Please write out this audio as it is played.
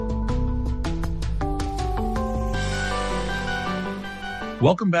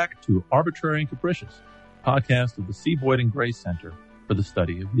Welcome back to Arbitrary and Capricious, a podcast of the C. Boyd and Gray Center for the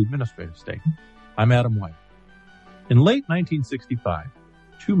Study of the Administrative State. I'm Adam White. In late 1965,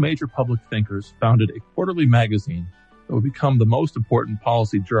 two major public thinkers founded a quarterly magazine that would become the most important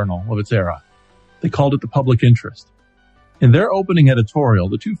policy journal of its era. They called it The Public Interest. In their opening editorial,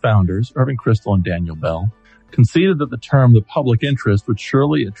 the two founders, Irving Kristol and Daniel Bell, conceded that the term the public interest would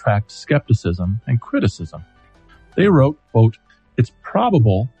surely attract skepticism and criticism. They wrote, quote, "It's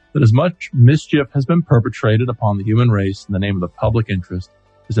probable that as much mischief has been perpetrated upon the human race in the name of the public interest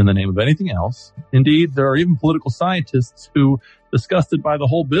as in the name of anything else. Indeed, there are even political scientists who, disgusted by the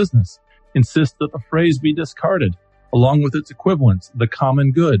whole business, insist that the phrase be discarded, along with its equivalents, the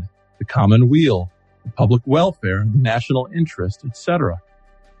common good, the common weal, the public welfare, the national interest, etc.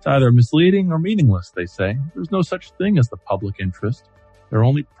 It's either misleading or meaningless, they say. There's no such thing as the public interest. There are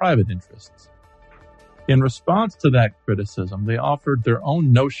only private interests." In response to that criticism, they offered their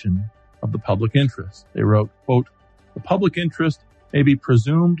own notion of the public interest. They wrote, quote, "The public interest may be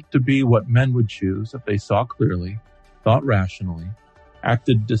presumed to be what men would choose if they saw clearly, thought rationally,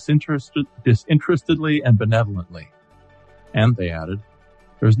 acted disinterestedly and benevolently." And they added,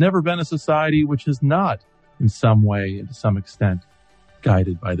 "There's never been a society which has not, in some way and to some extent,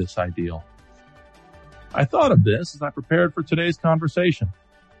 guided by this ideal." I thought of this as I prepared for today's conversation.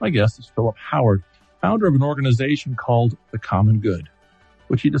 My guest is Philip Howard, founder of an organization called The Common Good,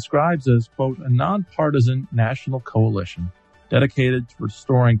 which he describes as, quote, "a nonpartisan national coalition dedicated to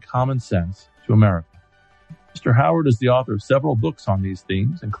restoring common sense to America." Mr. Howard is the author of several books on these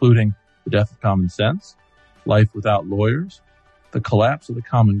themes, including The Death of Common Sense, Life Without Lawyers, The Collapse of the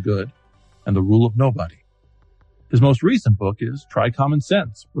Common Good, and The Rule of Nobody. His most recent book is Try Common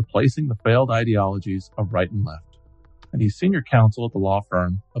Sense, Replacing the Failed Ideologies of Right and Left. And he's senior counsel at the law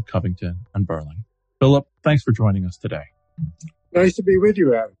firm of Covington and Burling. Philip, thanks for joining us today. Nice to be with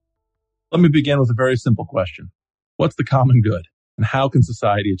you, Adam. Let me begin with a very simple question. What's the common good, and how can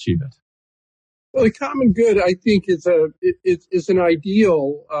society achieve it? Well, the common good, I think, is an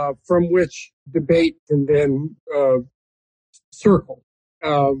ideal from which debate can then circle.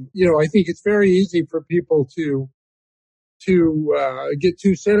 I think it's very easy for people to get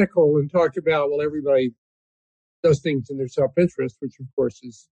too cynical and talk about, well, everybody does things in their self-interest, which of course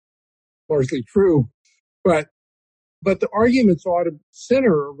is largely true, but the arguments ought to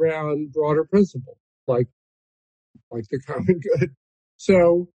center around broader principles like the common good.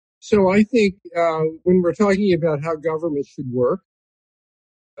 So I think when we're talking about how government should work,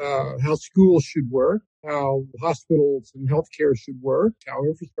 how schools should work, how hospitals and healthcare should work, how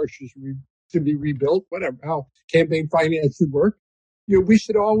infrastructure should be rebuilt, whatever, how campaign finance should work, we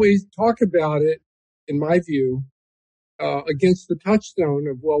should always talk about it, in my view, against the touchstone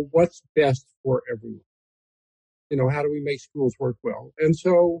of, well, what's best for everyone? How do we make schools work well? And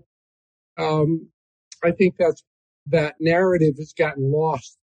so I think that narrative has gotten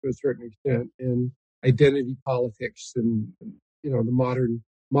lost to a certain extent in identity politics and the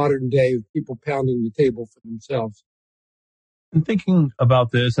modern day of people pounding the table for themselves. And thinking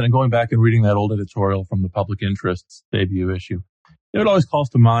about this and going back and reading that old editorial from the Public Interest's debut issue, it always calls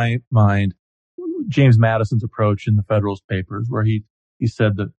to my mind James Madison's approach in the Federalist Papers, where he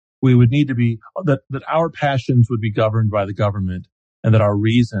said that we would need to be, that our passions would be governed by the government and that our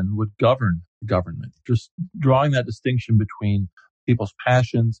reason would govern the government. Just drawing that distinction between people's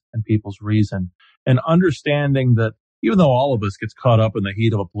passions and people's reason, and understanding that even though all of us gets caught up in the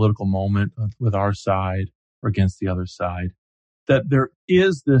heat of a political moment with our side or against the other side, that there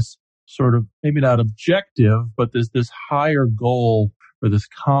is this sort of, maybe not objective, but this higher goal or this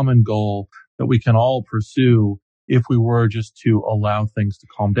common goal that we can all pursue if we were just to allow things to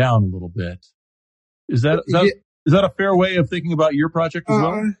calm down a little bit. Is that a fair way of thinking about your project as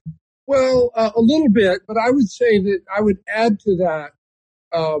well? Well, a little bit, but I would say that I would add to that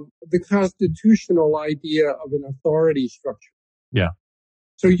the constitutional idea of an authority structure. Yeah.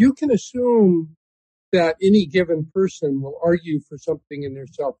 So you can assume that any given person will argue for something in their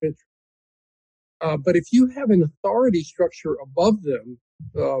self-interest. But if you have an authority structure above them,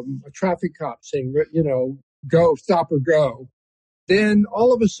 a traffic cop saying, go, stop or go, then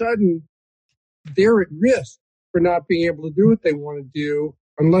all of a sudden they're at risk for not being able to do what they want to do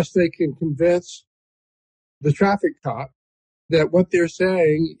unless they can convince the traffic cop that what they're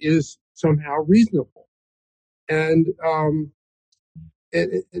saying is somehow reasonable. And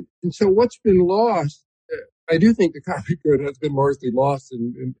so what's been lost, I do think the common good has been largely lost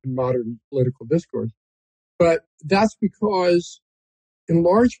in modern political discourse. But that's because, in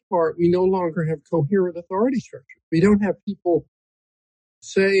large part, we no longer have coherent authority structure. We don't have people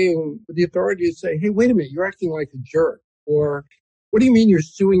saying, the authority is saying, hey, wait a minute, you're acting like a jerk. Or what do you mean you're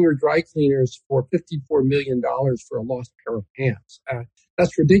suing your dry cleaners for $54 million for a lost pair of pants?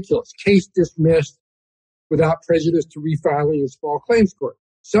 That's ridiculous. Case dismissed without prejudice to refiling in small claims court.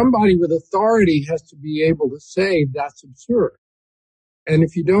 Somebody with authority has to be able to say that's absurd. And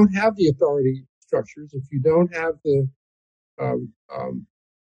if you don't have the authority structures, if you don't have the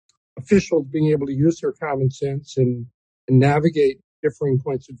officials being able to use their common sense and navigate differing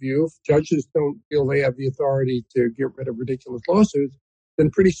points of view, if judges don't feel they have the authority to get rid of ridiculous lawsuits,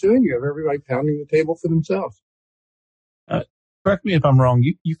 then pretty soon you have everybody pounding the table for themselves. Correct me if I'm wrong.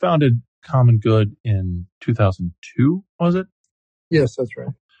 You founded Common Good in 2002, was it? Yes, that's right.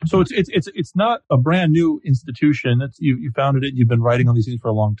 So it's not a brand new institution. You founded it. You've been writing on these things for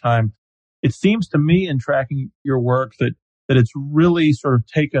a long time. It seems to me in tracking your work that it's really sort of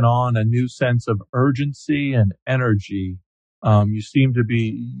taken on a new sense of urgency and energy. You seem to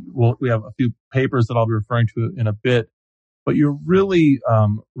be, well, we have a few papers that I'll be referring to in a bit, but you're really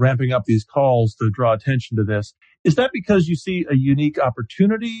ramping up these calls to draw attention to this. Is that because you see a unique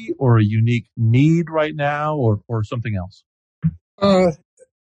opportunity or a unique need right now or something else?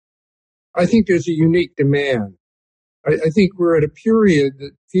 I think there's a unique demand. I think we're at a period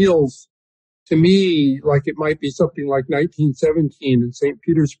that feels to me like it might be something like 1917 in St.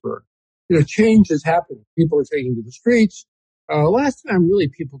 Petersburg. Change is happening. People are taking to the streets. Last time really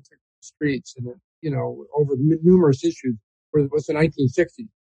people took to the streets and, over numerous issues was the 1960s.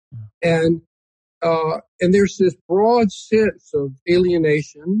 And there's this broad sense of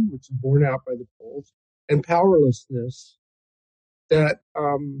alienation, which is borne out by the polls, and powerlessness that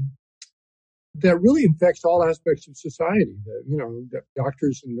really infects all aspects of society. That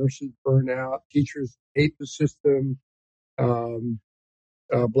doctors and nurses burn out, teachers hate the system,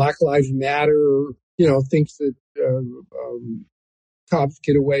 Black Lives Matter, thinks that cops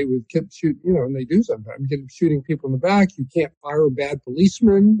get away with shooting, and they do sometimes, get shooting people in the back. You can't fire a bad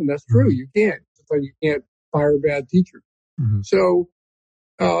policeman, and that's true. You can't. Just like you can't fire a bad teacher. Mm-hmm. So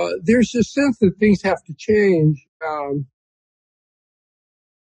there's this sense that things have to change,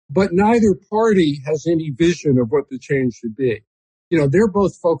 but neither party has any vision of what the change should be. They're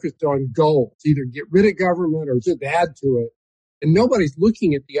both focused on goals, either get rid of government or just add to it. And nobody's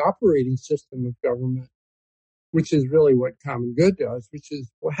looking at the operating system of government, which is really what Common Good does, which is,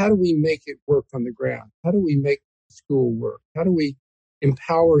 well, how do we make it work on the ground? How do we make school work? How do we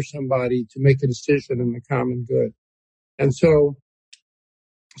empower somebody to make a decision in the common good? And so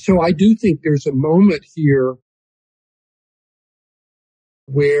I do think there's a moment here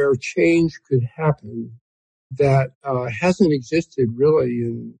where change could happen that hasn't existed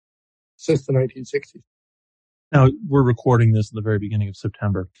really since the 1960s. Now, we're recording this in the very beginning of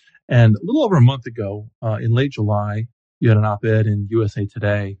September. And a little over a month ago, in late July, you had an op-ed in USA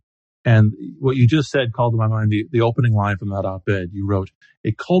Today. And what you just said called to my mind the opening line from that op-ed. You wrote,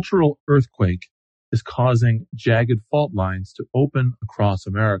 "A cultural earthquake is causing jagged fault lines to open across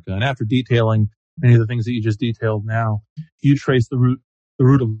America." And after detailing many of the things that you just detailed now, you trace the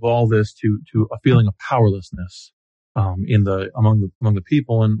root of all this to a feeling of powerlessness among the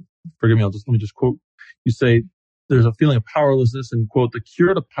people. And forgive me, let me just quote. You say there's a feeling of powerlessness, and quote, "The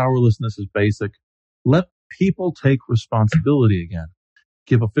cure to powerlessness is basic. Let people take responsibility again.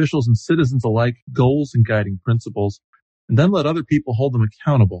 Give officials and citizens alike goals and guiding principles, and then let other people hold them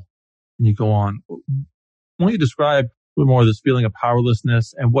accountable." And you go on. Why don't you describe a little more of this feeling of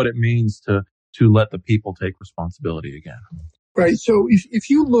powerlessness and what it means to let the people take responsibility again? Right. So if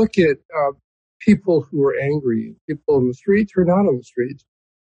you look at people who are angry, people in the streets or not on the streets,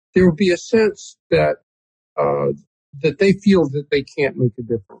 there will be a sense that they feel that they can't make a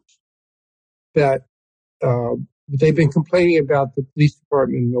difference. That they've been complaining about the police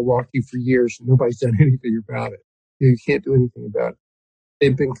department in Milwaukee for years, and nobody's done anything about it. You can't do anything about it.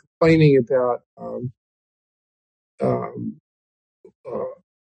 They've been complaining about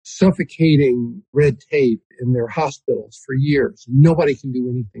suffocating red tape in their hospitals for years. Nobody can do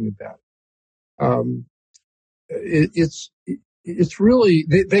anything about it. It's really,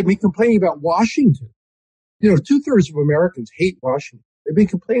 they've been complaining about Washington. 2/3 of Americans hate Washington. They've been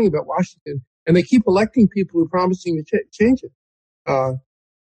complaining about Washington, and they keep electing people who are promising to change it.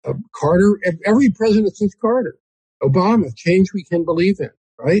 Carter, every president since Carter, Obama, change we can believe in,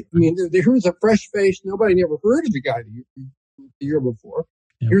 right? I mean, here's a fresh face. Nobody never heard of the guy the year before.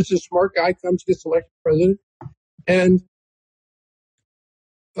 Yeah. Here's this smart guy, comes, gets elected president. And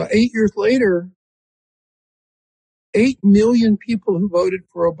 8 years later, 8 million people who voted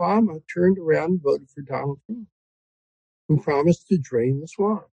for Obama turned around and voted for Donald Trump, who promised to drain the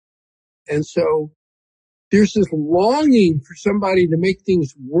swamp. And so there's this longing for somebody to make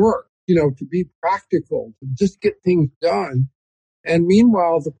things work, to be practical, to just get things done. And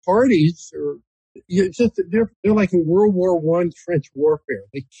meanwhile, the parties are they're like in World War I trench warfare.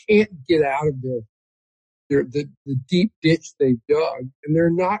 They can't get out of the deep ditch they've dug, and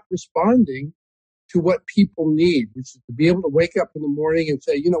they're not responding to what people need, which is to be able to wake up in the morning and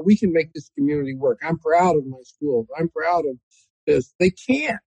say, we can make this community work. I'm proud of my schools. I'm proud of this. They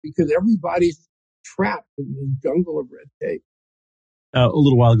can't because everybody's trapped in the jungle of red tape. A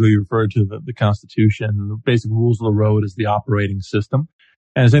little while ago, you referred to the Constitution. The basic rules of the road is the operating system.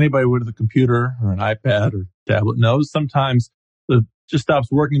 And as anybody with a computer or an iPad or tablet knows, sometimes it just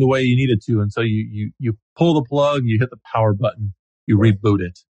stops working the way you need it to. And so you pull the plug, you hit the power button, you reboot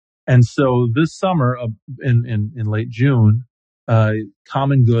it. And so this summer, in late June,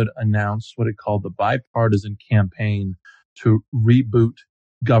 Common Good announced what it called the bipartisan campaign to reboot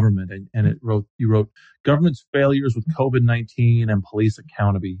government. And you wrote, government's failures with COVID-19 and police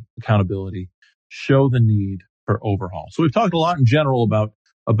accountability show the need for overhaul. So we've talked a lot in general about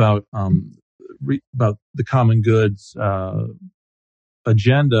the Common Good's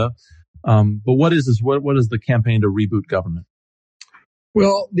agenda. But what is this? What is the campaign to reboot government?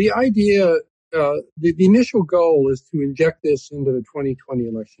 Well, the idea, the initial goal is to inject this into the 2020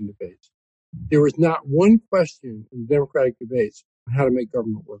 election debates. There was not one question in the Democratic debates on how to make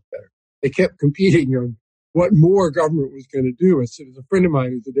government work better. They kept competing on what more government was going to do. As a friend of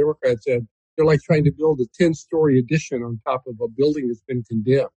mine who's a Democrat said, they're like trying to build a 10-story addition on top of a building that's been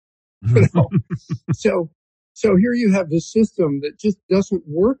condemned. So here you have this system that just doesn't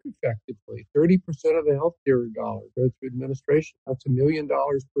work effectively. 30% of the healthcare dollar goes to administration. That's $1 million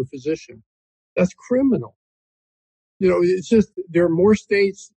per physician. That's criminal. It's just there are more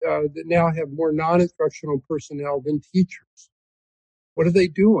states that now have more non-instructional personnel than teachers. What are they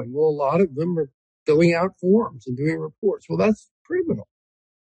doing? Well, a lot of them are filling out forms and doing reports. Well, that's criminal.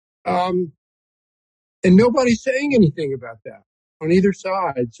 And nobody's saying anything about that on either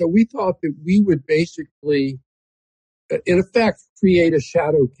side. So we thought that we would basically, in effect, create a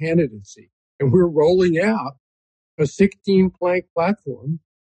shadow candidacy. And we're rolling out a 16-plank platform,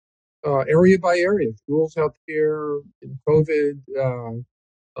 area by area, schools, healthcare, COVID,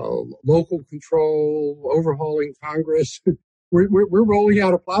 local control, overhauling Congress. We're rolling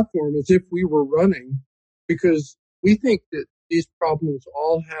out a platform as if we were running, because we think that these problems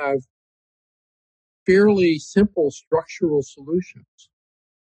all have fairly simple structural solutions,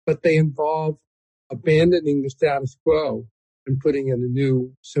 but they involve abandoning the status quo and putting in a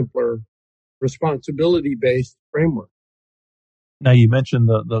new, simpler, responsibility-based framework. Now, you mentioned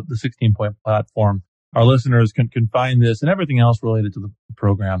the 16-point platform. Our listeners can find this and everything else related to the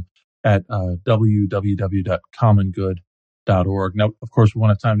program at www.commongood.org. Now, of course, we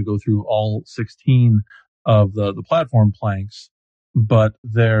won't have time to go through all 16 of the platform planks, but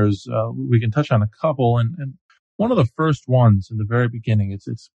we can touch on a couple. And one of the first ones in the very beginning,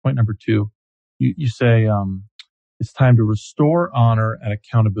 it's point number 2. You say it's time to restore honor and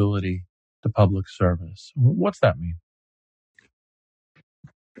accountability to public service. What's that mean?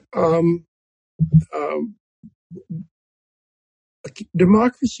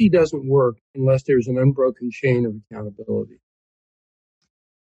 Democracy doesn't work unless there's an unbroken chain of accountability.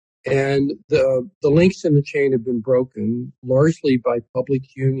 And the links in the chain have been broken largely by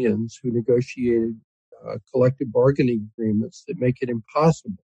public unions who negotiated collective bargaining agreements that make it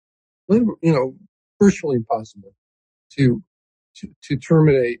impossible, virtually impossible to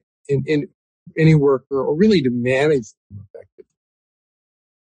terminate in any worker or really to manage them effectively.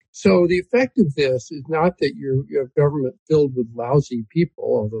 So the effect of this is not that you have government filled with lousy people,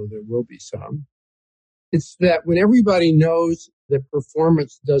 although there will be some. It's that when everybody knows that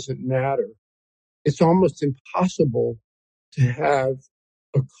performance doesn't matter, it's almost impossible to have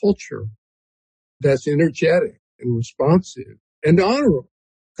a culture that's energetic and responsive and honorable,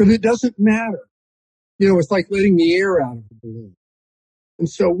 because it doesn't matter. It's like letting the air out of a balloon. And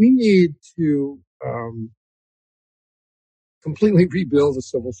so we need to completely rebuild the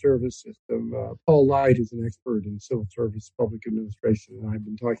civil service system. Paul Light is an expert in civil service public administration, and I've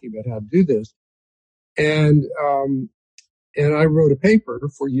been talking about how to do this. And I wrote a paper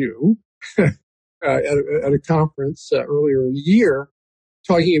for you at a conference earlier in the year,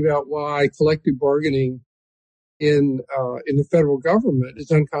 talking about why collective bargaining in the federal government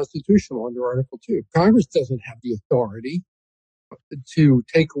is unconstitutional under Article 2. Congress doesn't have the authority to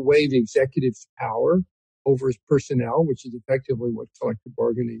take away the executive's power over his personnel, which is effectively what collective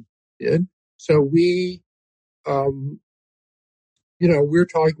bargaining did. So we're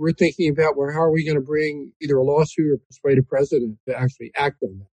thinking about, well, how are we going to bring either a lawsuit or persuade a president to actually act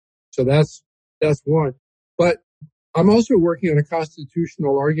on that? So that's one. But I'm also working on a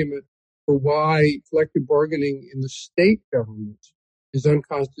constitutional argument for why collective bargaining in the state governments is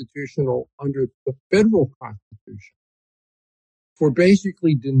unconstitutional under the federal constitution, for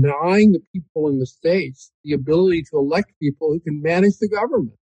basically denying the people in the states the ability to elect people who can manage the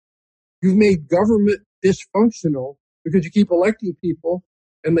government. You've made government dysfunctional because you keep electing people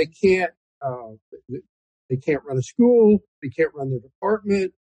and they can't run a school, they can't run their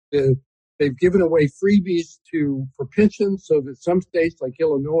department. They've given away freebies for pensions so that some states like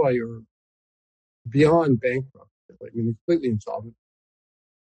Illinois are beyond bankrupt. I mean, completely insolvent.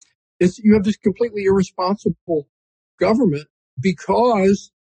 You have this completely irresponsible government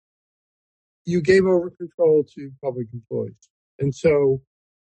because you gave over control to public employees. And so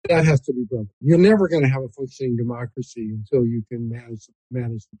that has to be broken. You're never going to have a functioning democracy until you can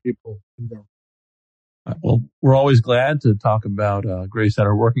manage the people in government. Well, we're always glad to talk about Gray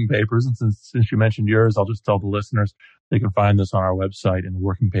Center working papers. And since you mentioned yours, I'll just tell the listeners they can find this on our website in the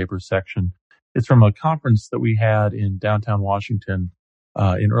working papers section. It's from a conference that we had in downtown Washington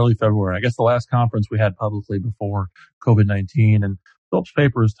in early February. I guess the last conference we had publicly before COVID-19. And Philip's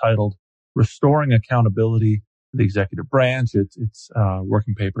paper is titled Restoring Accountability to the Executive Branch. It's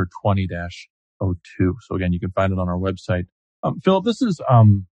working paper 20-02. So again, you can find it on our website. Philip, this is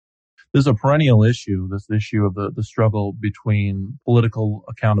a perennial issue, this issue of the struggle between political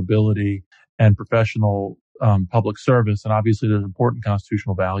accountability and professional public service. And obviously there's important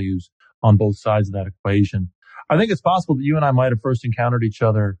constitutional values on both sides of that equation. I think it's possible that you and I might have first encountered each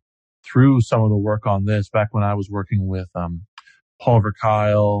other through some of the work on this back when I was working with Paul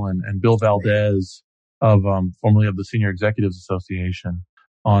Verkyle and Bill Valdez formerly of the Senior Executives Association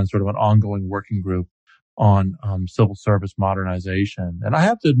on sort of an ongoing working group on civil service modernization. And I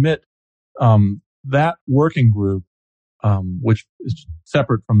have to admit, that working group, which is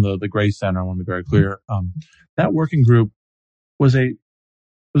separate from the Gray Center, I want to be very clear, that working group was a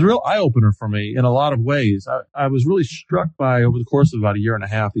real eye-opener for me in a lot of ways. I was really struck by, over the course of about a year and a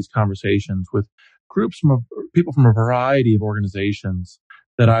half, these conversations with groups people from a variety of organizations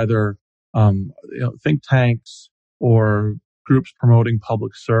that either think tanks or groups promoting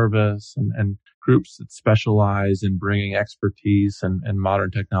public service and groups that specialize in bringing expertise and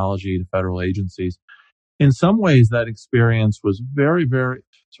modern technology to federal agencies. In some ways, that experience was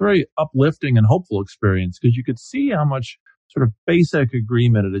it's very uplifting and hopeful experience because you could see how much sort of basic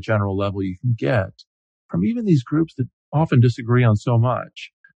agreement at a general level you can get from even these groups that often disagree on so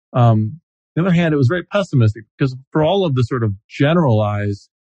much. On the other hand, it was very pessimistic because for all of the sort of generalized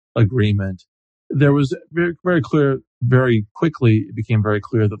agreement, there was very clear, very quickly, it became very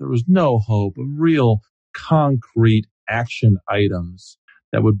clear that there was no hope of real concrete action items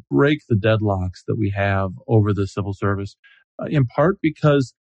that would break the deadlocks that we have over the civil service, in part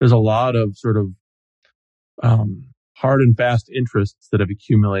because there's a lot of sort of hard and fast interests that have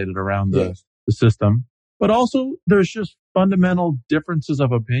accumulated around the system, but also there's just fundamental differences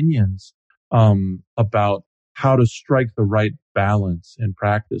of opinions about how to strike the right balance in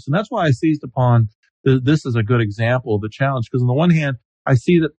practice. And that's why I seized upon this is a good example of the challenge, because on the one hand, I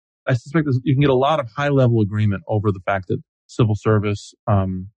suspect you can get a lot of high-level agreement over the fact that civil service,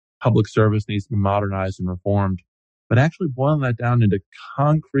 public service needs to be modernized and reformed, but actually boiling that down into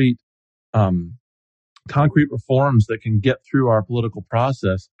concrete reforms that can get through our political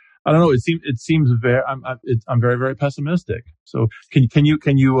process. I don't know. It seems very. I'm very, very pessimistic. So can you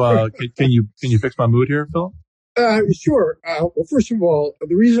fix my mood here, Phil? Sure. Well, first of all,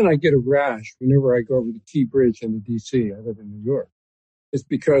 the reason I get a rash whenever I go over the T Bridge into D.C., I live in New York, is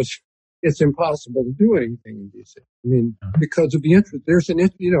because it's impossible to do anything in D.C. I mean, because of the interest. There are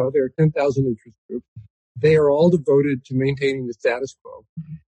 10,000 interest groups. They are all devoted to maintaining the status quo.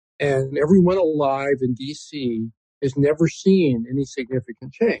 And everyone alive in D.C. has never seen any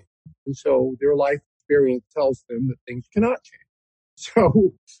significant change. And so their life experience tells them that things cannot change.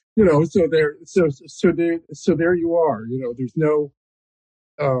 So, so there you are. There's no,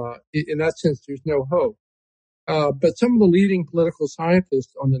 in that sense, there's no hope. But some of the leading political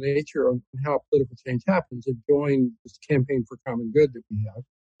scientists on the nature of how political change happens have joined this campaign for common good that we have.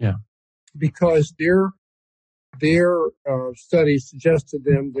 Yeah. Because their studies suggest to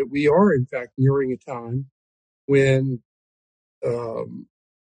them that we are, in fact, nearing a time when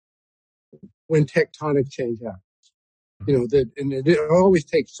tectonic change happens. And it always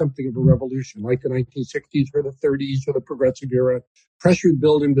takes something of a revolution, like the 1960s or the 30s or the progressive era. Pressure to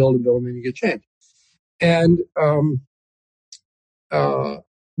build, and then you get change. And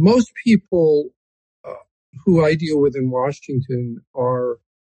most people who I deal with in Washington are,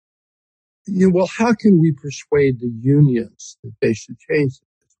 well, how can we persuade the unions that they should change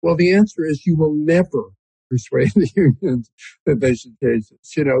this? Well, the answer is you will never persuade the unions that they should change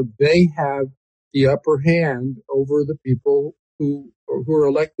this. They have the upper hand over the people who are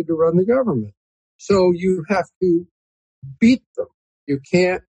elected to run the government. So you have to beat them. You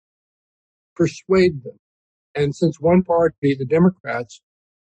can't persuade them. And since one party, the Democrats,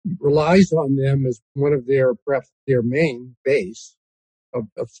 relies on them as one of perhaps their main base of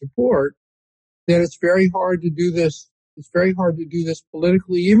support, then it's very hard to do this. It's very hard to do this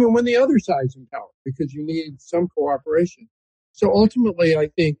politically, even when the other side's in power, because you need some cooperation. So ultimately, I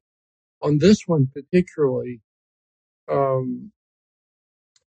think on this one particularly,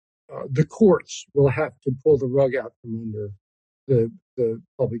 the courts will have to pull the rug out from under the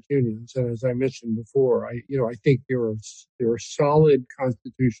public unions. And as I mentioned before, I think there are solid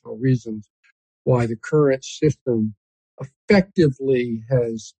constitutional reasons why the current system effectively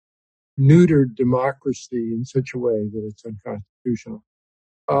has neutered democracy in such a way that it's unconstitutional.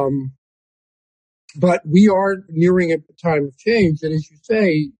 But we are nearing a time of change. And as you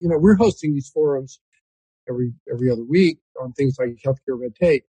say, we're hosting these forums every other week on things like healthcare red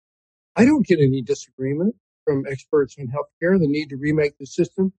tape. I don't get any disagreement from experts in healthcare, the need to remake the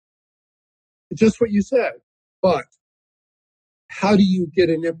system. It's just what you said. But how do you get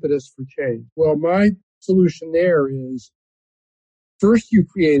an impetus for change? Well, my solution there is first you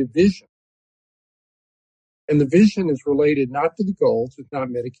create a vision. And the vision is related not to the goals, it's not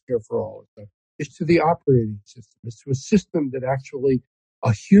Medicare for all, it's to the operating system. It's to a system that actually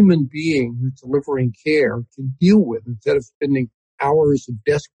a human being who's delivering care can deal with instead of spending hours of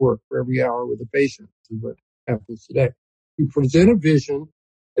desk work for every hour with a patient, which is what happens today. You present a vision,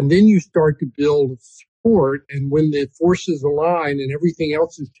 and then you start to build support, and when the forces align and everything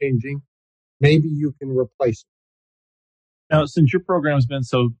else is changing, maybe you can replace it. Now, since your program has been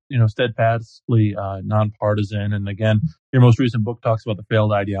so, steadfastly nonpartisan, and again, your most recent book talks about the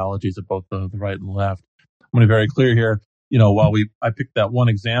failed ideologies of both the right and the left. I'm going to be very clear here. While I picked that one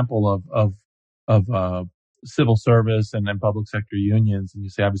example of civil service and public sector unions, and you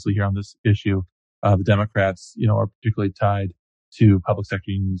say obviously here on this issue, the Democrats, are particularly tied to public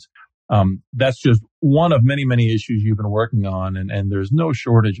sector unions. That's just one of many, many issues you've been working on, and there's no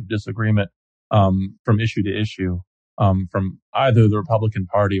shortage of disagreement from issue to issue. From either the Republican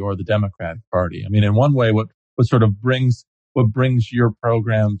Party or the Democratic Party. I mean, in one way, what brings your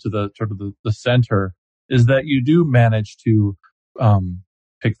program to the sort of the center is that you do manage to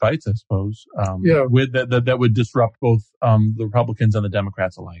pick fights, I suppose, with that would disrupt both the Republicans and the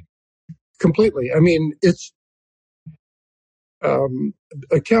Democrats alike. Completely. I mean, it's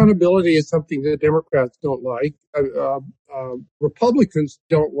accountability is something that Democrats don't like. Republicans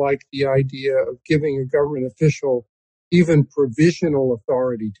don't like the idea of giving a government official even provisional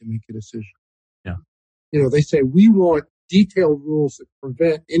authority to make a decision. Yeah. They say, we want detailed rules that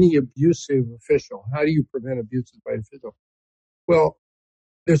prevent any abusive official. How do you prevent abuses by an official? Well,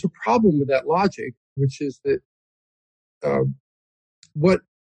 there's a problem with that logic, which is that what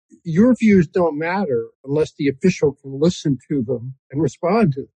your views don't matter unless the official can listen to them and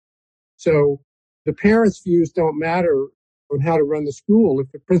respond to them. So the parents' views don't matter on how to run the school if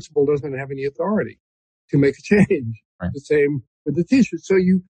the principal doesn't have any authority to make a change. Right. The same with the teachers. So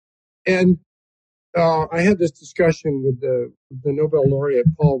I had this discussion with the Nobel laureate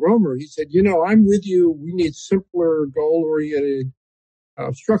Paul Romer. He said, I'm with you. We need simpler, goal-oriented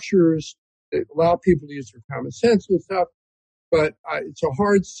structures that allow people to use their common sense and stuff. But it's a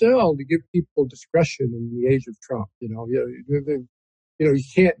hard sell to give people discretion in the age of Trump. You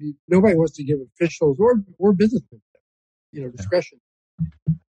can't. Nobody wants to give officials or businessmen, discretion.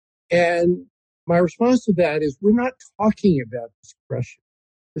 And my response to that is we're not talking about discretion.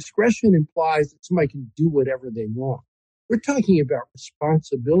 Discretion implies that somebody can do whatever they want. We're talking about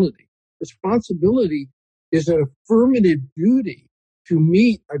responsibility. Responsibility is an affirmative duty to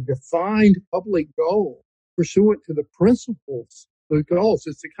meet a defined public goal pursuant to the principles, the goals.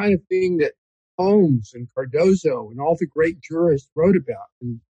 It's the kind of thing that Holmes and Cardozo and all the great jurists wrote about.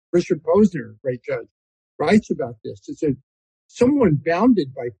 And Richard Posner, great judge, writes about this. It's someone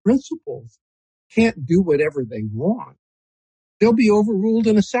bounded by principles can't do whatever they want. They'll be overruled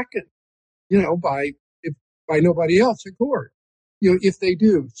in a second, by nobody else at court, if they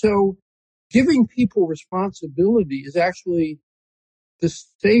do. So giving people responsibility is actually the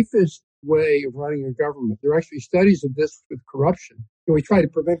safest way of running a government. There are actually studies of this with corruption. We try to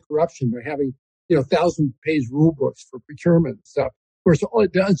prevent corruption by having, 1,000-page rule books for procurement and stuff. Of course, all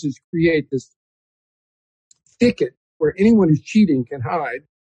it does is create this thicket where anyone who's cheating can hide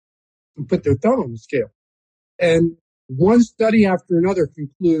and put their thumb on the scale. And one study after another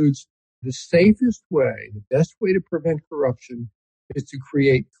concludes the safest way, the best way to prevent corruption is to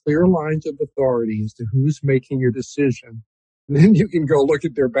create clear lines of authority as to who's making your decision. And then you can go look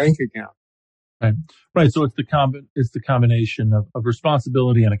at their bank account. Right. Right. So it's the combination of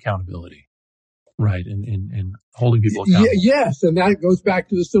responsibility and accountability. Right. In holding people accountable. Yes. And that goes back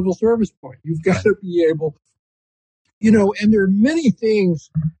to the civil service point. You've got to be able, and there are many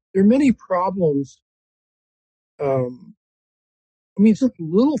things, there are many problems. Just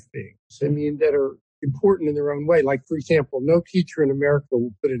little things, that are important in their own way. Like, for example, no teacher in America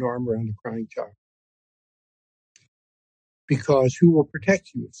will put an arm around a crying child. Because who will protect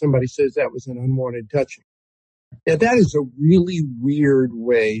you if somebody says that was an unwanted touching? Now, that is a really weird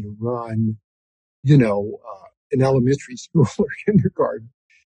way to run, an elementary school or kindergarten.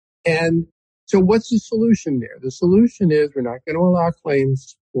 And so what's the solution there? The solution is we're not going to allow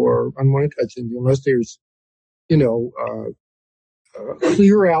claims for unwanted touching unless there's,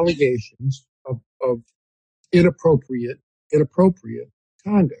 clear allegations of inappropriate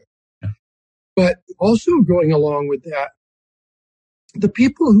conduct. Yeah. But also going along with that, the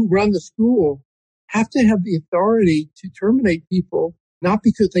people who run the school have to have the authority to terminate people, not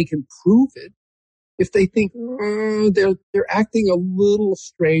because they can prove it. If they think they're acting a little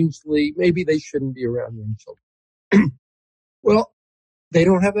strangely, maybe they shouldn't be around young children. Well, they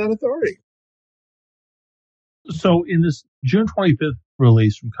don't have that authority. So in this June 25th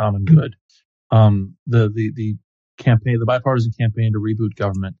release from Common Good, the campaign, the bipartisan campaign to reboot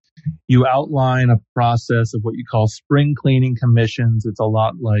government, you outline a process of what you call spring cleaning commissions. It's a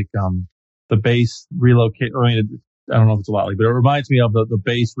lot like the base relocate. I don't know if it's a lot like, but it reminds me of the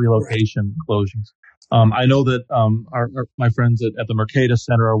base relocation closings. I know that my friends at the Mercatus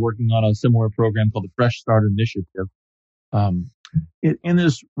Center are working on a similar program called the Fresh Start Initiative. In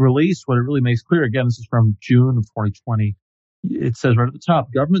this release, what it really makes clear, again, this is from June of 2020, it says right at the top,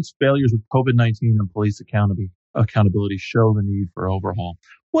 government's failures with COVID-19 and police accountability show the need for overhaul.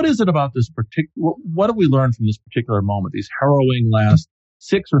 What is it about this what have we learned from this particular moment, these harrowing last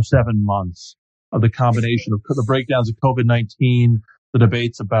 6 or 7 months of the combination of the breakdowns of COVID-19, the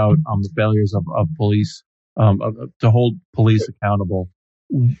debates about the failures of police, to hold police accountable?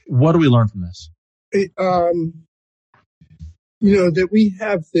 What do we learn from this? That we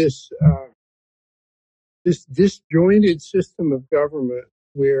have this disjointed system of government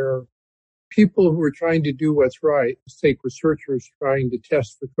where people who are trying to do what's right, say researchers trying to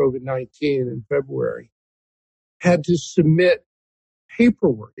test for COVID-19 in February, had to submit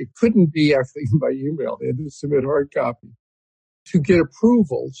paperwork. It couldn't be actually by email. They had to submit hard copy to get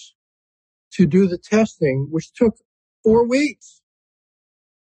approvals to do the testing, which took 4 weeks.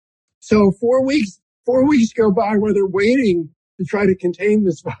 So 4 weeks go by where they're waiting to try to contain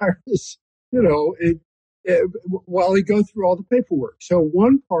this virus, while they go through all the paperwork. So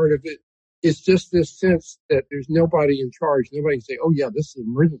one part of it is just this sense that there's nobody in charge. Nobody can say, oh, yeah, this is an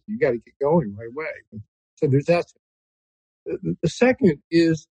emergency. You got to get going right away. So there's that. The second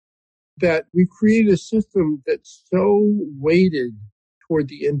is that we created a system that's so weighted toward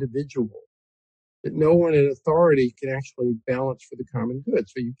the individual that no one in authority can actually balance for the common good.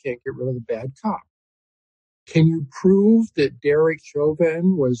 So you can't get rid of the bad cop. Can you prove that Derek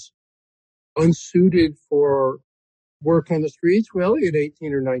Chauvin was unsuited for work on the streets? Well, he had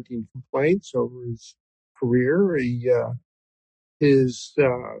 18 or 19 complaints over his career. His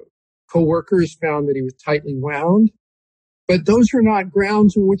co-workers found that he was tightly wound. But those are not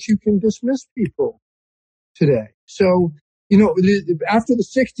grounds in which you can dismiss people today. So, after the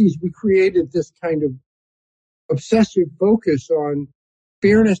 60s, we created this kind of obsessive focus on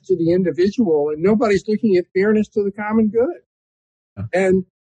fairness to the individual, and nobody's looking at fairness to the common good. And,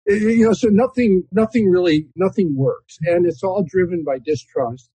 so nothing works. And it's all driven by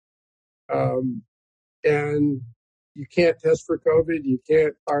distrust. And you can't test for COVID. You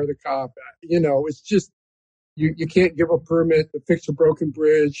can't fire the cop. It's just, you can't give a permit to fix a broken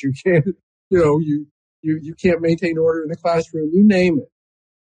bridge. You can't, you can't maintain order in the classroom. You name it.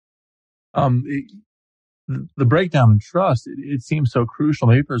 The breakdown in trust, it seems so crucial.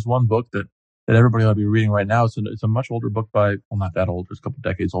 Maybe there's one book that everybody ought to be reading right now. It's a much older book not that old, it's a couple of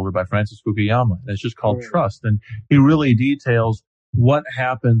decades older, by Francis Fukuyama. And it's just called Trust. And he really details what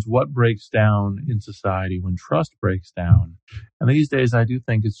happens, what breaks down in society when trust breaks down. And these days, I do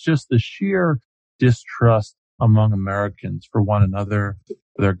think it's just the sheer distrust among Americans for one another,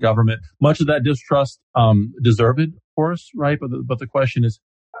 for their government. Much of that distrust, deserved, of course, right? But the question is,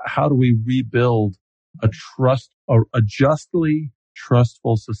 how do we rebuild a justly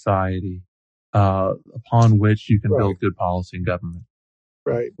trustful society, upon which you can build good policy and government?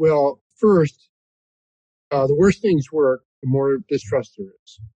 Right. Well, first, the worse things work, the more distrust there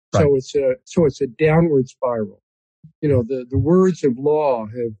is. Right. So it's a downward spiral. the words of law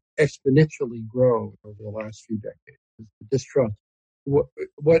have exponentially grown over the last few decades. The distrust.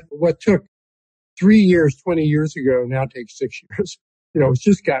 What took 3 years, 20 years ago now takes 6 years. It's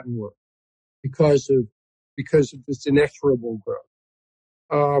just gotten worse because of this inexorable growth.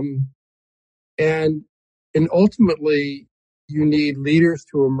 And ultimately, you need leaders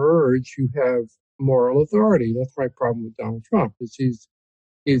to emerge who have moral authority. That's my problem with Donald Trump, is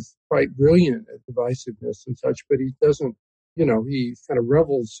he's quite brilliant at divisiveness and such, but he doesn't, he kind of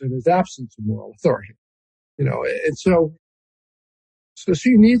revels in his absence of moral authority, and so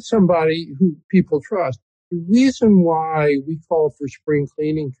you need somebody who people trust. The reason why we call for spring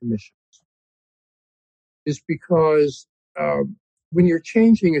cleaning commissions is because when you're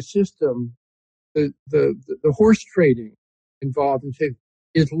changing a system, the horse trading involved in change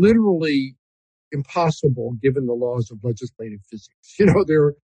is literally impossible given the laws of legislative physics.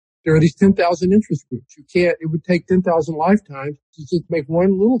 There are these 10,000 interest groups. It would take 10,000 lifetimes to just make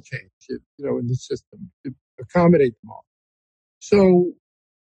one little change, in the system to accommodate them all. So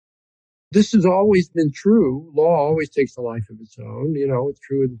this has always been true. Law always takes a life of its own. It's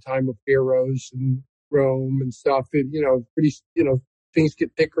true in the time of pharaohs and Rome and stuff. Things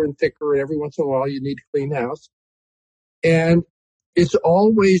get thicker and thicker, and every once in a while you need to clean house. And it's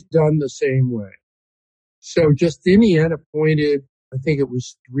always done the same way. So Justinian appointed, I think it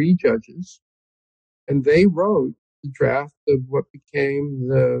was 3 judges, and they wrote the draft of what became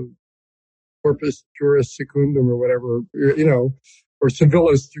the Corpus Juris Secundum or whatever, or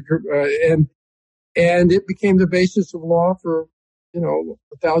Civilis, and it became the basis of law for,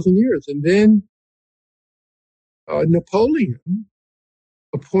 1,000 years. And then Napoleon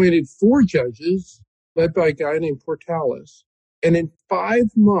appointed 4 judges led by a guy named Portales. And in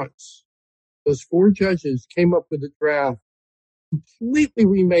 5 months, those 4 judges came up with a draft completely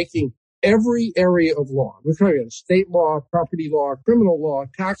remaking every area of law. We're talking about state law, property law, criminal law,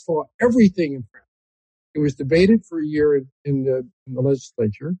 tax law, everything in France. It was debated for a year in the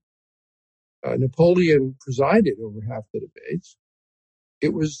legislature. Napoleon presided over half the debates.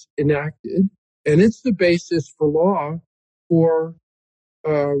 It was enacted, and it's the basis for law for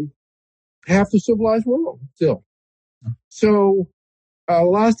half the civilized world still. So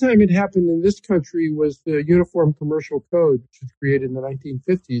last time it happened in this country was the Uniform Commercial Code, which was created in the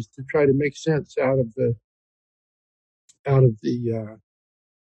 1950s to try to make sense out of the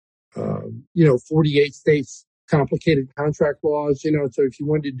 48 states complicated contract laws. So if you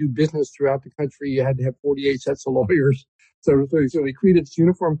wanted to do business throughout the country, you had to have 48 sets of lawyers. So they created this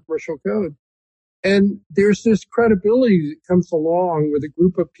Uniform Commercial Code. And there's this credibility that comes along with a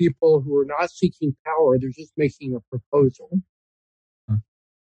group of people who are not seeking power. They're just making a proposal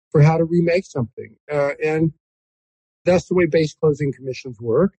for how to remake something. And that's the way base closing commissions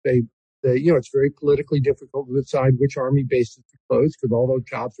work. It's very politically difficult to decide which army bases to close because all those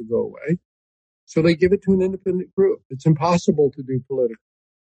jobs will go away. So they give it to an independent group. It's impossible to do politically.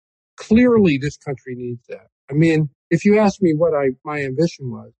 Clearly, this country needs that. I mean, if you ask me what my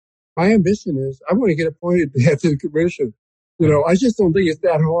ambition was, my ambition is I want to get appointed to the head of the commission. I just don't think it's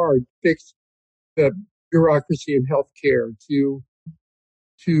that hard to fix the bureaucracy in healthcare, to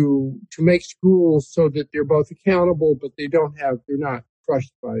make schools so that they're both accountable, but they're not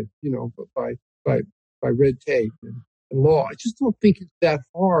crushed by red tape and law. I just don't think it's that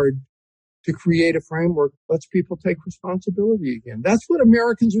hard to create a framework that lets people take responsibility again. That's what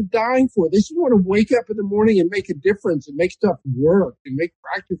Americans are dying for. They just want to wake up in the morning and make a difference and make stuff work and make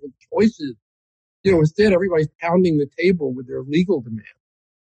practical choices. Instead everybody's pounding the table with their legal demands.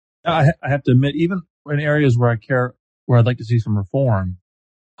 I have to admit, even in areas where I'd like to see some reform,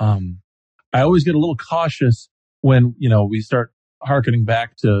 I always get a little cautious when, we start hearkening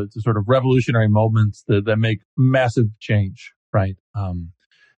back to sort of revolutionary moments that make massive change, right?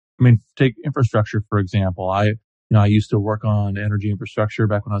 Take infrastructure, for example. I used to work on energy infrastructure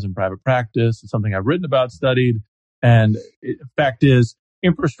back when I was in private practice. It's something I've written about, studied. And fact is,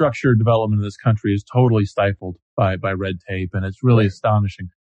 infrastructure development in this country is totally stifled by red tape. And it's really astonishing.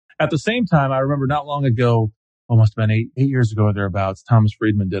 At the same time, I remember not long ago, almost about eight years ago or thereabouts, Thomas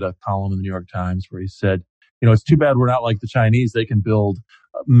Friedman did a column in the New York Times where he said, it's too bad we're not like the Chinese. They can build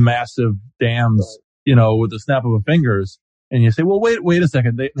massive dams, with the snap of a fingers. And you say, well, wait a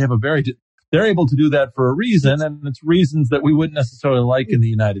second. They have they're able to do that for a reason, and it's reasons that we wouldn't necessarily like in the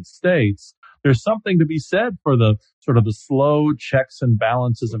United States. There's something to be said for the sort of the slow checks and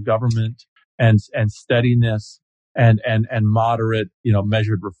balances of government and steadiness and moderate,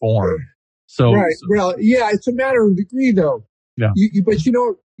 measured reform. So, right. Well, yeah, it's a matter of degree though. Yeah. But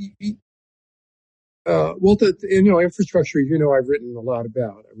Infrastructure, I've written a lot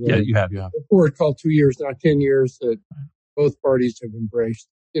about. I wrote You have. a report called 2 Years, Not 10 Years that both parties have embraced,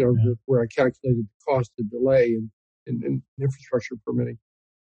 where I calculated the cost of delay in infrastructure permitting.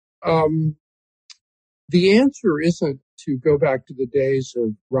 The answer isn't to go back to the days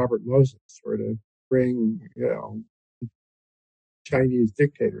of Robert Moses or to bring, Chinese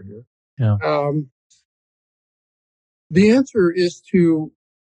dictator here. Yeah. The answer is to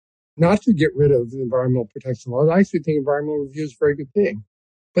not to get rid of the environmental protection laws. I actually think environmental review is a very good thing,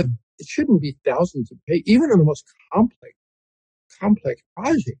 but it shouldn't be thousands of pages. Even on the most complex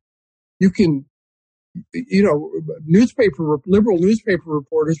project, you can, liberal newspaper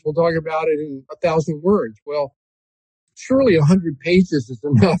reporters will talk about it in 1,000 words. Well, surely 100 pages is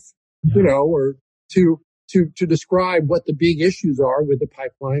enough, or to describe what the big issues are with the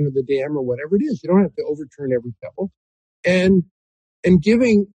pipeline or the dam or whatever it is. You don't have to overturn every pebble.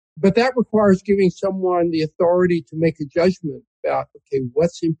 But that requires giving someone the authority to make a judgment about, okay,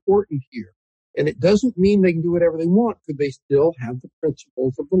 what's important here? And it doesn't mean they can do whatever they want, because they still have the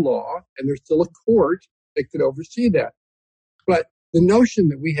principles of the law, and there's still a court that could oversee that. But the notion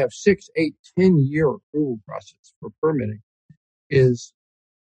that we have 6, 8, 10-year approval process for permitting is,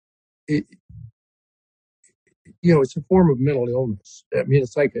 it's a form of mental illness. I mean,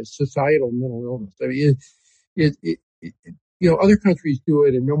 it's like a societal mental illness. I mean, other countries do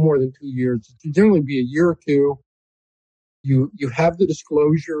it in no more than 2 years. It should generally be a year or two. You have the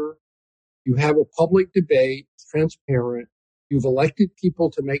disclosure. You have a public debate. It's transparent. You've elected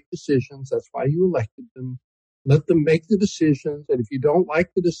people to make decisions. That's why you elected them. Let them make the decisions. And if you don't like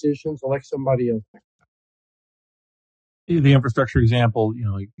the decisions, elect somebody else. The infrastructure example,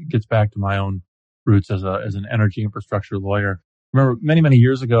 it gets back to my own roots as an energy infrastructure lawyer. Remember, many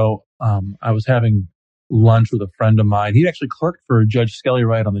years ago, I was having lunch with a friend of mine. He actually clerked for Judge Skelly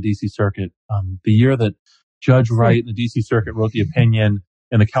Wright on the D.C. Circuit. The year that Judge Wright in the D.C. Circuit wrote the opinion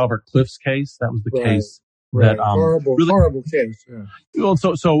in the Calvert Cliffs case, that was the case that horrible case. Yeah. Well,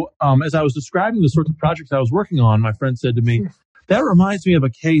 so as I was describing the sorts of projects I was working on, my friend said to me, "That reminds me of a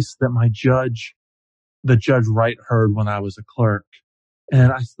case that Judge Wright heard when I was a clerk."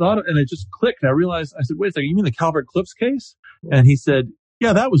 And I thought, and it just clicked. I realized, I said, "Wait a second, you mean the Calvert Cliffs case?" And he said,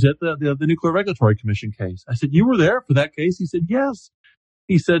 "Yeah, that was it, the Nuclear Regulatory Commission case." I said, "You were there for that case?" He said, "Yes."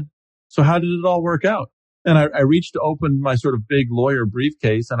 He said, "So how did it all work out?" And I reached to open my sort of big lawyer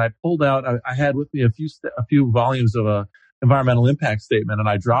briefcase, and I pulled out, I had with me a few volumes of a environmental impact statement, and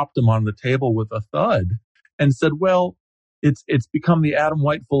I dropped them on the table with a thud and said, "Well, it's become the Adam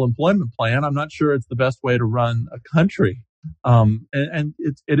White full employment plan. I'm not sure it's the best way to run a country." And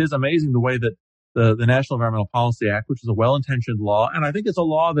it is amazing the way that the National Environmental Policy Act, which is a well-intentioned law, and I think it's a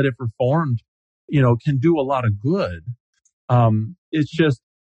law that if reformed, can do a lot of good. It's just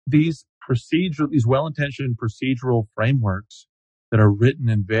these well-intentioned procedural frameworks that are written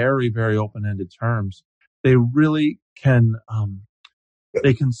in very, very open-ended terms, they really can,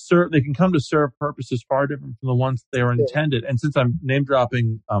 they can come to serve purposes far different from the ones they were intended. And since I'm name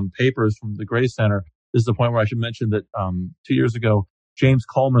dropping, papers from the Gray Center, this is the point where I should mention that, 2 years ago, James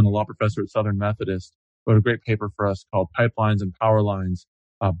Coleman, a law professor at Southern Methodist, wrote a great paper for us called Pipelines and Power Lines,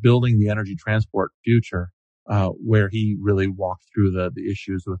 Building the Energy Transport Future, where he really walked through the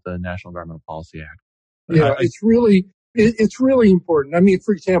issues with the National Environmental Policy Act. Yeah, it's really important. I mean,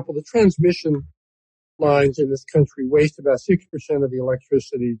 for example, the transmission lines in this country waste about 6% of the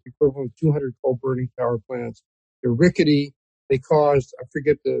electricity, equivalent to 200 coal-burning power plants. They're rickety. They caused, I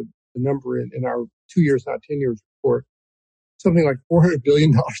forget the number in our 2 Years, Not 10 Years report, something like $400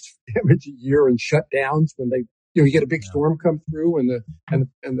 billion of damage a year in shutdowns when they, you get a big storm come through and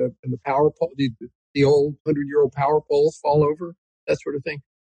the power pole, the old 100-year-old power poles fall over, that sort of thing.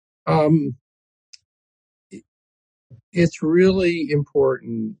 It's really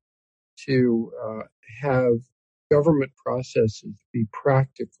important to have government processes be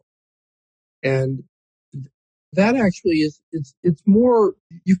practical. And that actually it's more,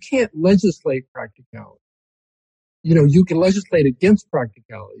 you can't legislate practicality. You can legislate against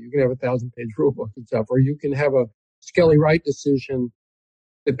practicality. You can have a 1,000-page rule book and stuff, or you can have a Skelly Wright decision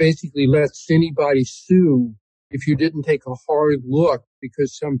that basically lets anybody sue if you didn't take a hard look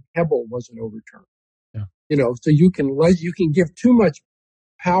because some pebble wasn't overturned. Yeah. So you can give too much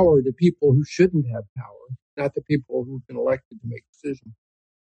power to people who shouldn't have power, not the people who've been elected to make decisions.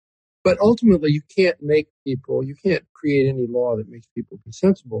 But ultimately, you can't create any law that makes people be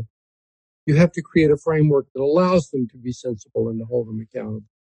sensible. You have to create a framework that allows them to be sensible and to hold them accountable.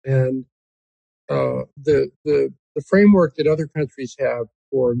 And the framework that other countries have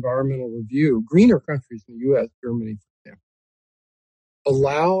for environmental review, greener countries in the U.S., Germany, for example,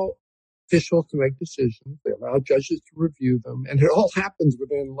 allow officials to make decisions. They allow judges to review them. And it all happens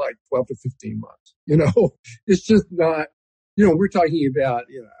within like 12 to 15 months. It's just not, we're talking about,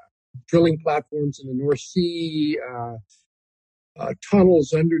 drilling platforms in the North Sea,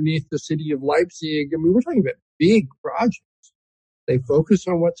 tunnels underneath the city of Leipzig. I mean, we're talking about big projects. They focus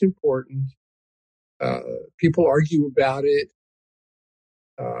on what's important. People argue about it.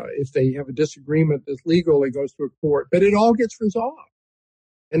 If they have a disagreement that's legal, it goes to a court. But it all gets resolved,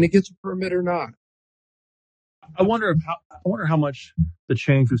 and it gets a permit or not. I wonder how much the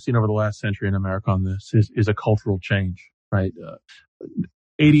change we've seen over the last century in America on this is a cultural change, right?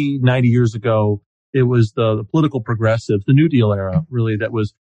 80, 90 years ago, it was the political progressives, the New Deal era, really, that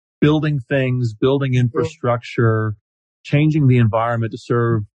was building things, building infrastructure, changing the environment to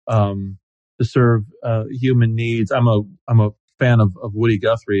serve human needs. I'm a fan of Woody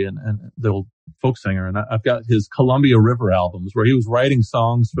Guthrie and the old folk singer, and I've got his Columbia River albums where he was writing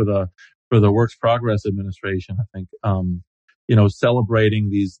songs for the Works Progress Administration, I think, celebrating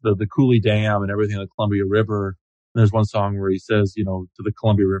the Cooley Dam and everything on the Columbia River. And there's one song where he says, to the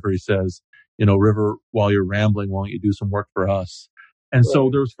Columbia River, he says, River, while you're rambling, why don't you do some work for us? And so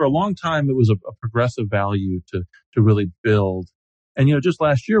there was, for a long time, it was a progressive value to really build. And, just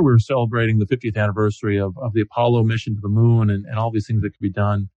last year, we were celebrating the 50th anniversary of the Apollo mission to the moon and all these things that could be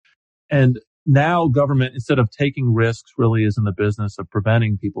done. And now government, instead of taking risks, really is in the business of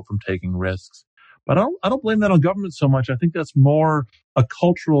preventing people from taking risks. But I don't blame that on government so much. I think that's more a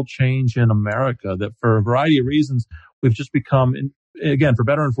cultural change in America, that for a variety of reasons, we've just become, again, for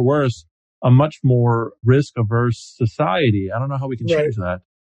better and for worse, a much more risk-averse society. I don't know how we can change that.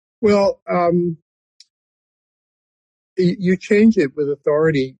 Well, you change it with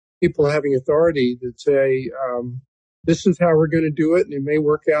authority, people having authority that say, this is how we're going to do it, and it may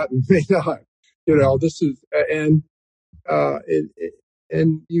work out and it may not. This is, and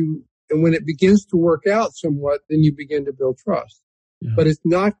when it begins to work out somewhat, then you begin to build trust. Yeah. But it's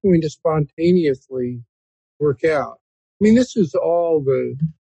not going to spontaneously work out. I mean, this is all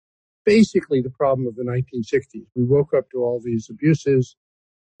basically the problem of the 1960s. We woke up to all these abuses.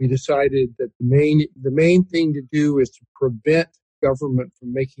 We decided that the main thing to do is to prevent government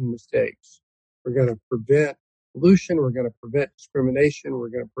from making mistakes. We're going to prevent pollution. We're going to prevent discrimination. We're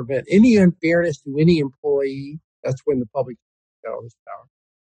going to prevent any unfairness to any employee. That's when the public held its power.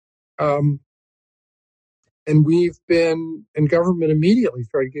 And government immediately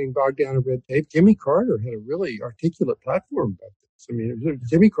started getting bogged down in red tape. Jimmy Carter had a really articulate platform about this. I mean,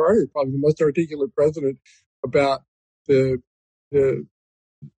 Jimmy Carter is probably the most articulate president about the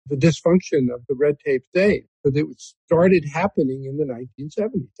dysfunction of the red tape state, because it started happening in the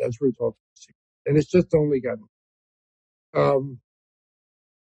 1970s as a result of the 60s. And it's just only gotten,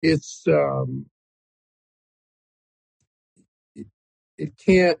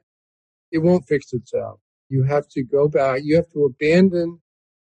 it won't fix itself. You have to go back. You have to abandon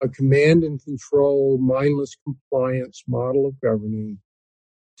a command and control, mindless compliance model of governing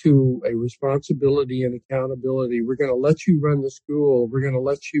to a responsibility and accountability. We're going to let you run the school. We're going to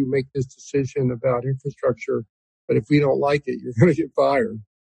let you make this decision about infrastructure. But if we don't like it, you're going to get fired,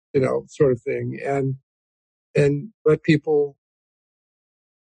 sort of thing. And let people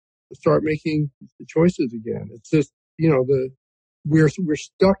start making the choices again. It's just, we're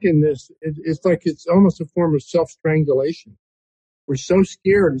stuck in this. It's like it's almost a form of self-strangulation. We're so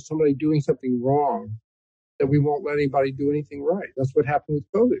scared of somebody doing something wrong that we won't let anybody do anything right. That's what happened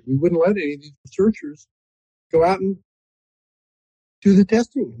with COVID. We wouldn't let any of these researchers go out and do the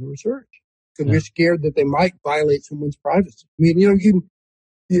testing and the research because we're scared that they might violate someone's privacy. I mean,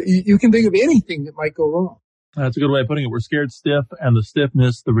 you can think of anything that might go wrong. That's a good way of putting it. We're scared stiff, and the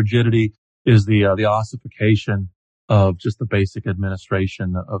stiffness, the rigidity is the ossification of just the basic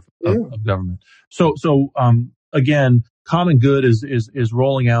administration of government. So again, Common Good is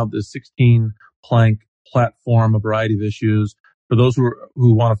rolling out this 16-plank platform, a variety of issues. For those who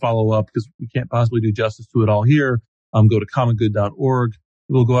want to follow up, because we can't possibly do justice to it all here, go to commongood.org.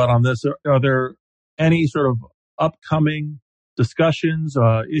 We'll go out on this. Are there any sort of upcoming discussions,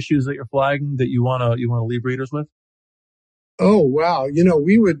 issues that you're flagging that you want to leave readers with? Oh, wow.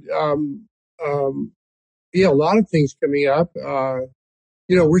 We would, a lot of things coming up.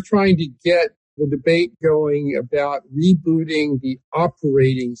 We're trying to get the debate going about rebooting the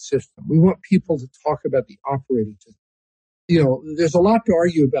operating system. We want people to talk about the operating system. There's a lot to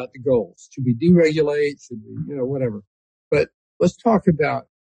argue about the goals. Should we deregulate? Should we, whatever. But let's talk about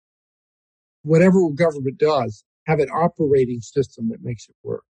whatever government does, have an operating system that makes it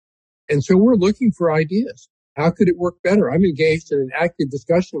work. And so we're looking for ideas. How could it work better? I'm engaged in an active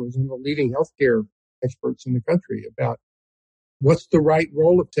discussion with some of the leading healthcare experts in the country about What's the right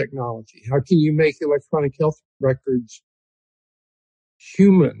role of technology? How can you make electronic health records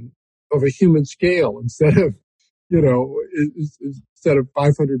human, of a human scale, instead of, instead of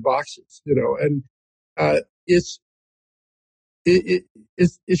 500 boxes, and it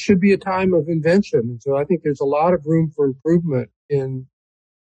should be a time of invention. And so I think there's a lot of room for improvement in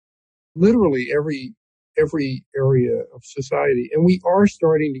literally every area of society. And we are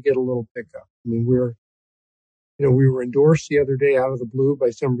starting to get a little pickup. I mean, we were endorsed the other day out of the blue by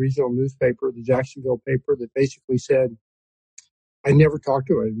some regional newspaper, the Jacksonville paper, that basically said, I never talked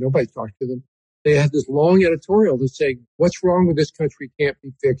to it. Nobody talked to them. They had this long editorial to say, what's wrong with this country can't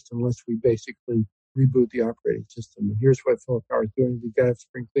be fixed unless we basically reboot the operating system. And here's what Philip Howard is doing. We've got to have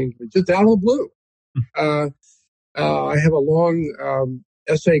spring cleaning, but just out of the blue. I have a long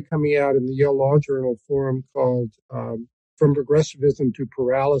essay coming out in the Yale Law Journal forum called From Progressivism to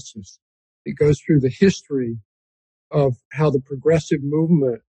Paralysis. It goes through the history of how the progressive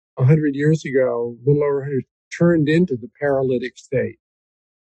movement 100 years ago, a little over 100, turned into the paralytic state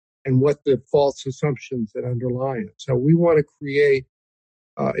and what the false assumptions that underlie it. So we want to create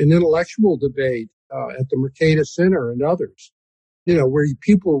an intellectual debate at the Mercatus Center and others, where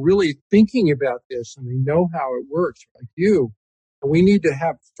people are really thinking about this and they know how it works, like you. And we need to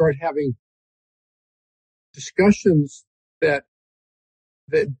start having discussions that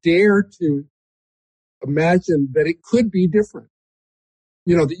dare to imagine that it could be different.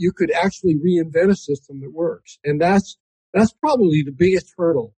 That you could actually reinvent a system that works. And that's probably the biggest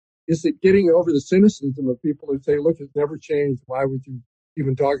hurdle, is that getting over the cynicism of people who say, look, it's never changed. Why would you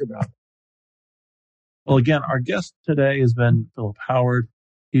even talk about it? Well, again, our guest today has been Philip Howard.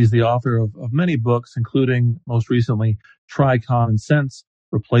 He's the author of many books, including most recently, Try Common Sense,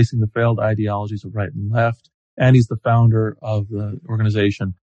 Replacing the Failed Ideologies of Right and Left. And he's the founder of the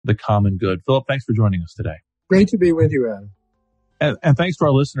organization, The Common Good. Philip, thanks for joining us today. Great to be with you, Adam. And thanks to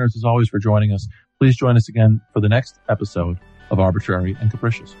our listeners, as always, for joining us. Please join us again for the next episode of Arbitrary and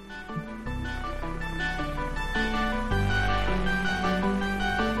Capricious.